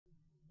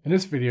In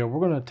this video,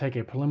 we're going to take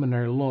a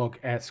preliminary look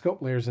at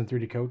Sculpt Layers in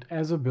 3D Coat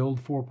as of build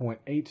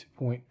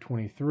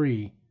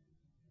 4.8.23.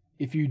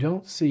 If you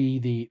don't see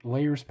the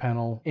Layers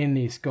panel in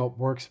the Sculpt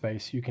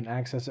workspace, you can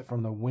access it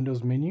from the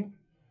Windows menu.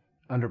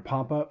 Under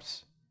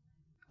Pop-ups,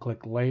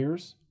 click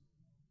Layers.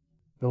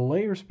 The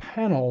Layers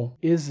panel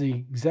is the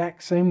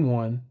exact same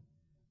one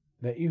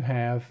that you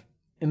have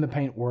in the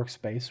Paint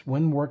workspace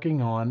when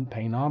working on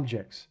paint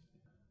objects.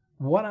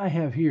 What I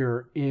have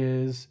here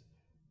is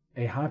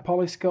a high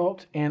poly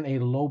sculpt and a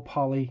low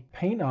poly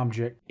paint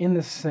object in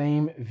the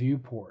same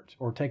viewport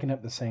or taking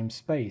up the same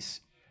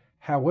space.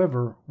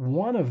 However,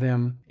 one of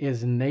them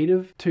is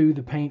native to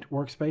the paint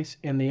workspace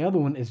and the other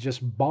one is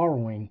just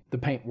borrowing the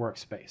paint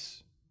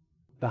workspace.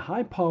 The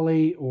high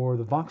poly or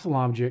the voxel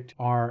object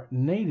are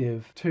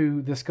native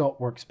to the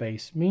Sculpt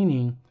workspace,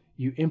 meaning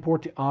you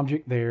import the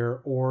object there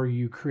or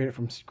you create it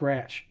from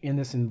scratch in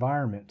this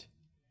environment.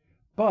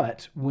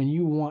 But when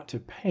you want to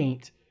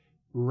paint,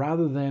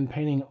 rather than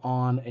painting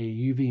on a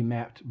UV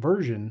mapped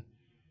version,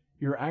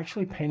 you're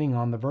actually painting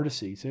on the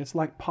vertices. It's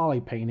like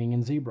poly painting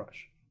in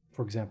ZBrush,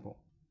 for example.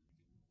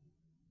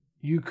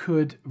 You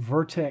could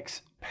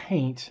vertex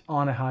paint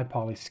on a high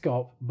poly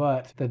sculpt,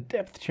 but the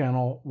depth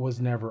channel was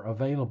never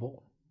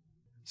available.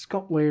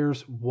 Sculpt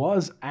Layers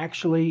was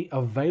actually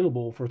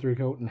available for 3D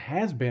Coat and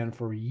has been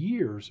for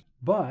years,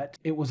 but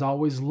it was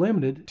always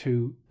limited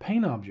to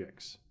paint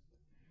objects.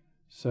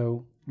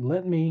 So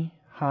let me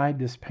hide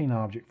this paint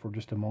object for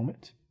just a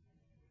moment.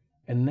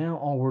 And now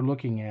all we're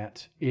looking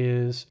at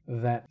is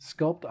that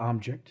sculpt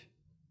object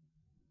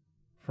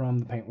from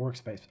the paint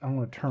workspace. I'm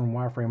going to turn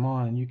wireframe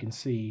on and you can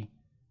see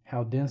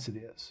how dense it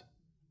is.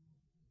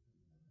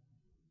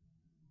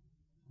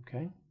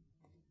 Okay.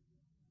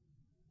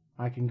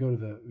 I can go to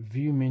the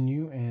view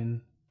menu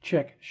and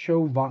check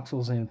show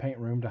voxels in paint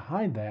room to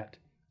hide that.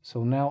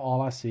 So now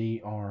all I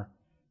see are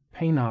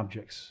paint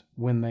objects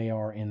when they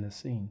are in the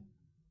scene.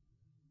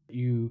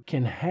 You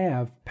can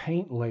have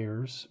paint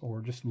layers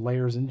or just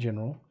layers in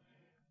general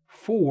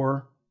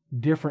for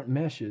different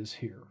meshes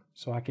here.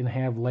 So I can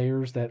have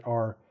layers that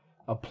are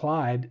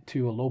applied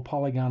to a low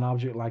polygon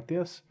object like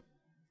this.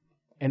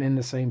 And in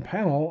the same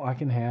panel, I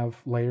can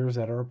have layers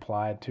that are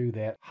applied to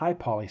that high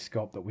poly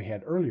sculpt that we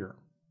had earlier.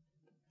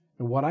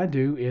 And what I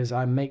do is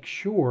I make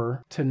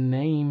sure to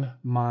name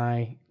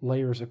my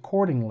layers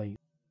accordingly.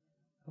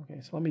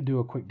 Okay, so let me do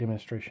a quick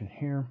demonstration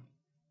here.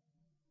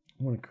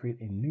 I'm going to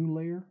create a new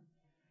layer.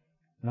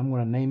 And I'm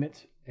going to name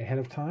it ahead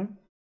of time.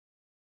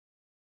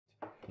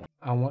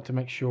 I want to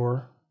make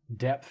sure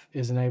depth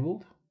is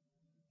enabled,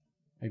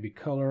 maybe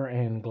color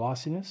and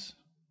glossiness.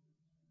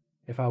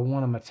 If I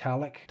want a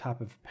metallic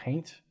type of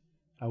paint,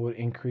 I would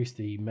increase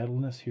the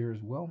metalness here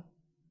as well.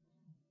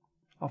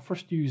 I'll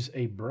first use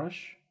a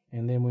brush,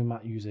 and then we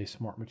might use a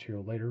smart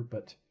material later,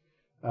 but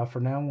for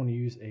now I want to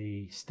use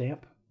a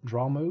stamp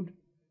draw mode,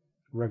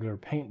 regular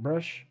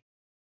paintbrush.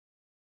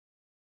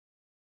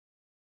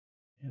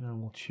 And I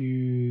will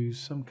choose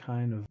some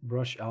kind of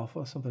brush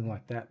alpha, something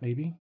like that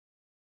maybe.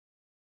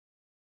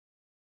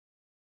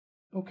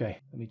 Okay,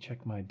 let me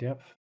check my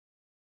depth.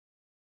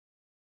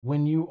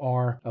 When you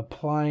are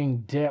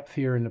applying depth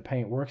here in the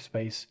paint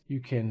workspace, you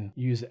can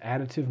use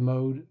additive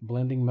mode,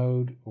 blending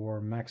mode,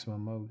 or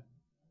maximum mode.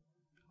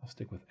 I'll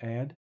stick with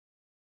add.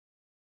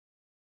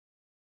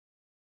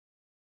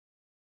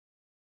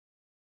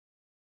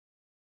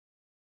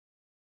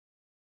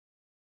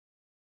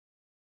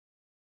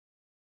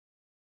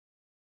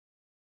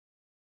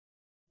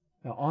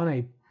 Now on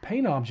a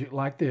paint object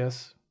like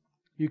this,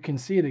 you can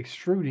see it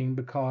extruding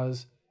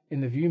because in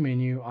the view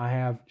menu I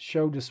have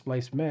show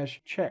displaced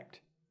mesh checked.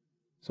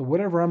 So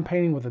whatever I'm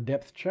painting with a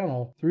depth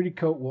channel, 3D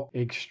Coat will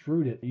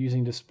extrude it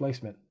using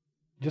displacement.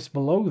 Just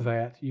below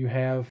that you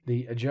have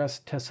the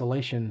adjust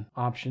tessellation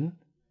option.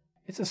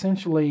 It's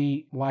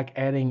essentially like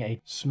adding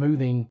a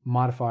smoothing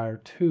modifier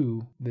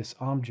to this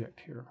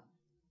object here.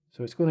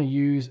 So it's going to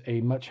use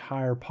a much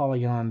higher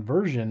polygon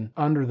version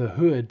under the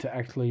hood to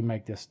actually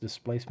make this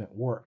displacement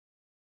work.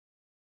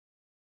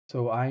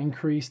 So I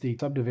increase the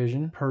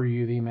subdivision per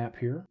UV map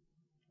here.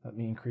 Let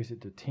me increase it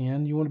to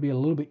 10. You want to be a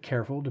little bit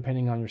careful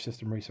depending on your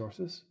system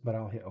resources, but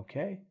I'll hit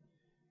OK.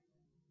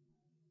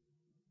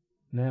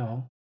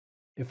 Now,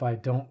 if I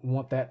don't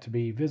want that to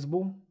be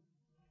visible,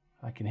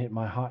 I can hit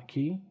my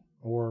hotkey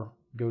or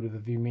go to the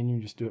view menu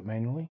and just do it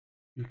manually.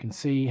 You can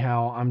see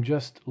how I'm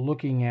just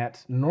looking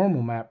at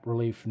normal map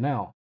relief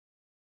now.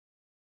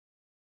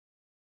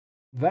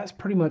 That's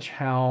pretty much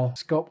how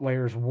Sculpt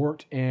Layers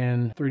worked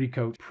in 3D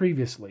Coat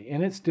previously,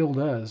 and it still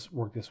does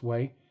work this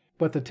way.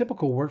 But the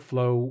typical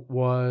workflow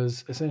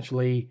was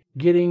essentially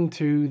getting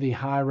to the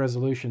high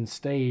resolution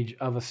stage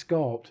of a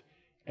sculpt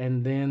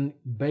and then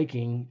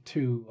baking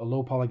to a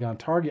low polygon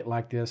target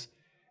like this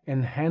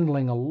and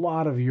handling a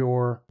lot of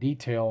your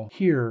detail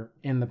here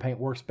in the paint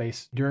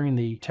workspace during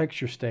the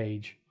texture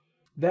stage.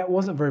 That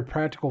wasn't very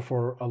practical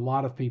for a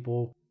lot of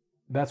people.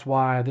 That's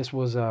why this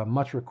was a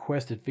much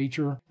requested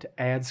feature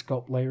to add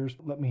Sculpt Layers.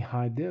 Let me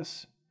hide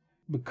this.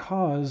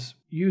 because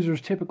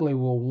users typically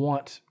will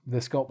want the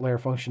sculpt layer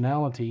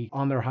functionality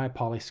on their high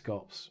poly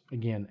sculpts.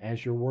 Again,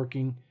 as you're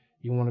working,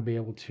 you want to be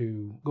able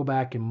to go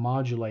back and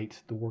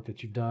modulate the work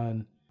that you've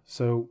done.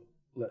 So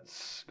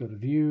let's go to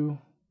View,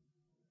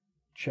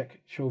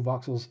 check Show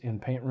Voxels in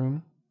Paint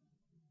Room.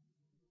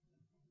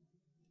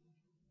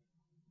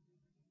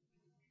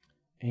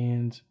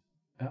 And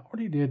I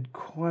already did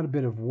quite a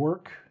bit of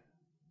work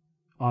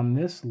on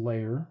this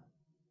layer.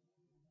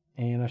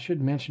 And I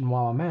should mention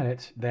while I'm at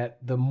it that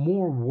the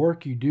more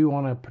work you do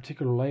on a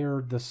particular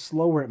layer, the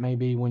slower it may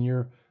be when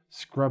you're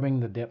scrubbing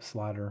the depth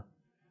slider.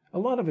 A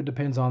lot of it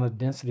depends on the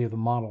density of the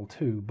model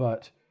too,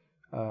 but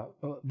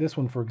this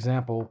one, for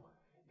example,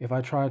 if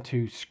I try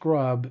to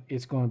scrub,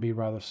 it's going to be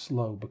rather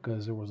slow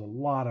because there was a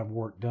lot of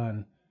work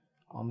done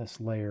on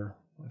this layer.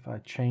 If I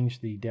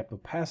change the depth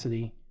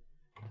opacity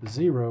to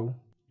 0,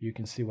 you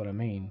can see what I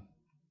mean.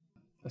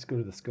 Let's go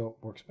to the Sculpt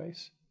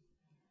workspace.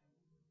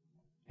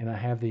 And I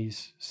have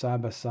these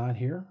side by side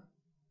here.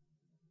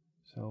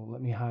 So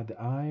let me hide the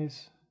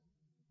eyes.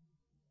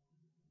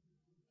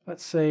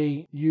 Let's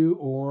say you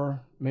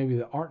or maybe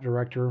the art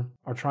director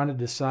are trying to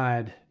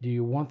decide, do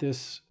you want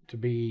this to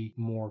be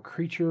more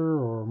creature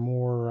or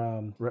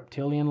more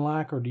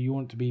reptilian-like, or do you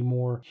want it to be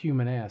more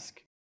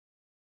human-esque?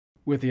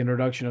 With the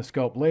introduction of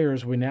Sculpt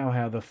Layers, we now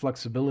have the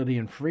flexibility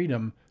and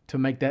freedom to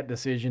make that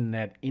decision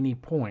at any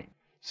point.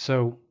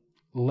 So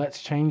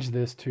let's change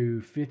this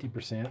to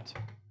 50%.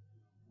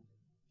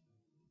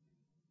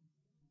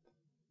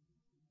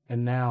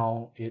 And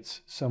now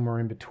it's somewhere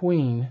in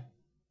between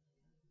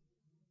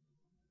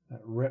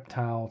that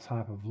reptile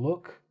type of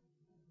look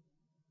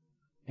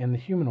and the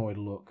humanoid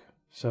look.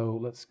 So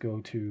let's go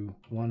to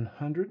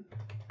 100.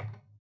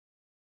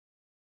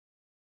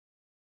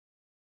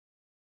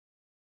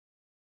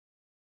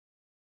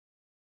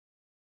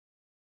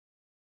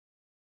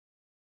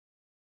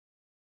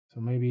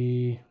 So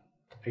maybe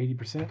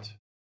 80%.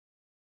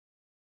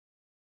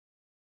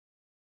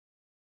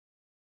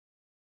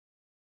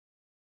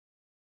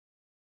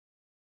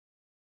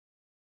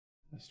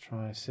 Let's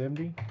try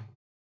 70.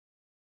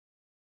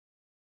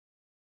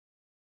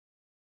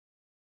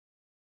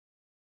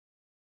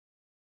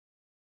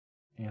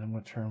 And I'm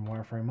going to turn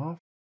wireframe off.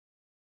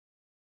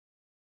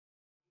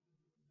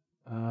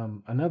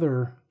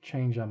 Another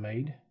change I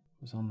made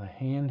was on the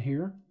hand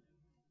here.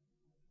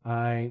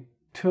 I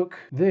took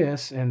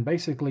this and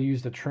basically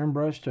used a trim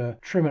brush to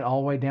trim it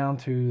all the way down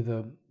to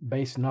the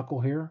base knuckle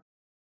here.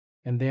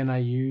 And then I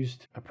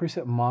used a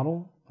preset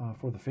model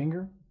for the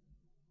finger.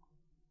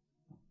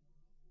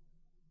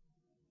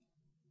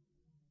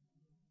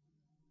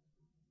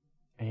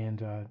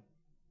 And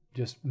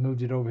just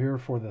moved it over here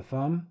for the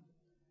thumb.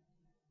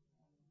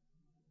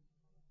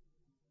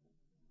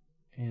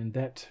 And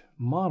that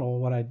model,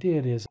 what I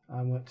did is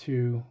I went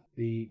to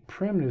the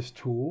primitives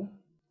tool,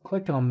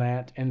 clicked on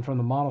that, and from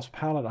the models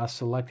palette I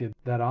selected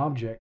that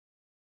object.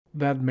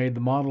 That made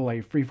the model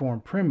a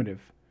freeform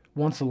primitive.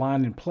 Once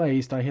aligned and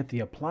placed, I hit the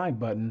apply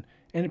button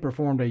and it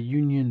performed a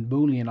union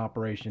boolean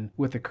operation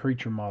with the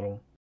creature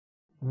model.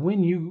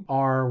 When you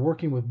are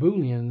working with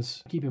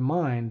booleans, keep in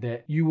mind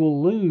that you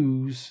will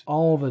lose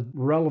all the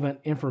relevant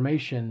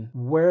information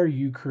where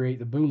you create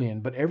the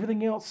boolean, but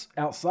everything else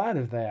outside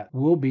of that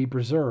will be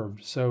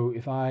preserved. So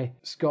if I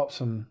sculpt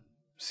some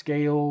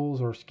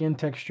scales or skin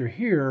texture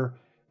here,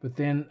 but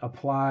then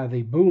apply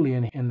the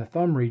boolean in the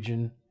thumb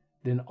region,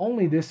 then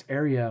only this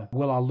area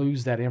will I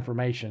lose that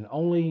information,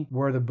 only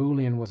where the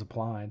boolean was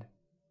applied.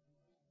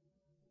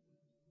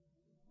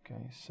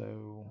 Okay,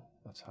 so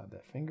let's hide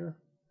that finger.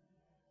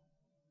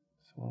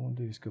 So what I want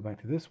to do is go back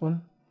to this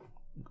one,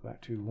 go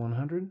back to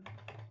 100.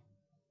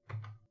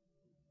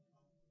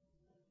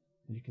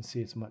 And you can see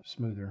it's much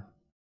smoother.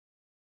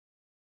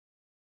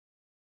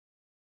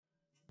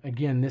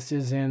 Again, this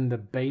is in the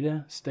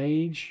beta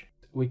stage.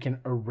 We can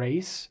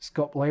erase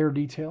sculpt layer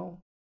detail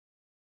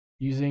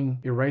using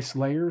erase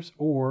layers,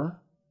 or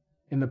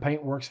in the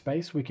paint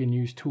workspace, we can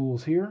use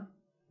tools here.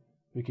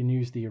 We can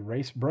use the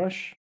erase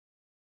brush.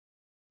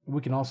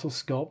 We can also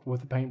sculpt with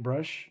the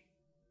paintbrush.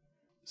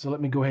 So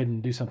let me go ahead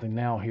and do something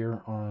now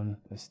here on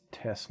this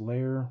test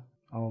layer.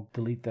 I'll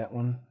delete that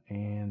one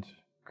and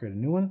create a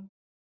new one.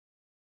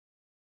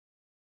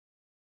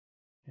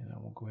 And I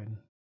will go ahead and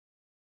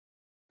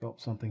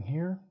sculpt something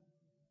here.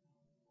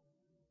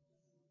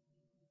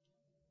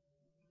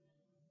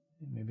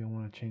 And maybe I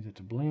want to change it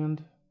to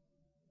blend.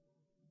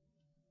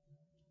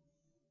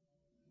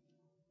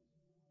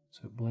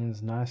 So it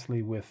blends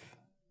nicely with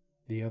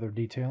the other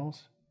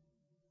details.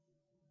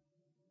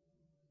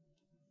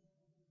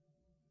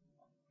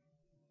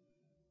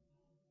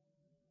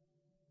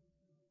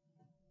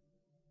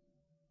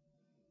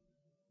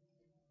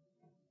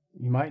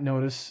 You might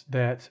notice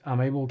that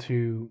I'm able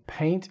to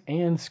paint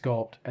and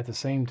sculpt at the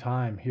same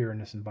time here in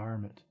this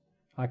environment.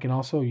 I can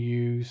also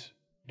use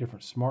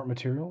different smart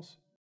materials.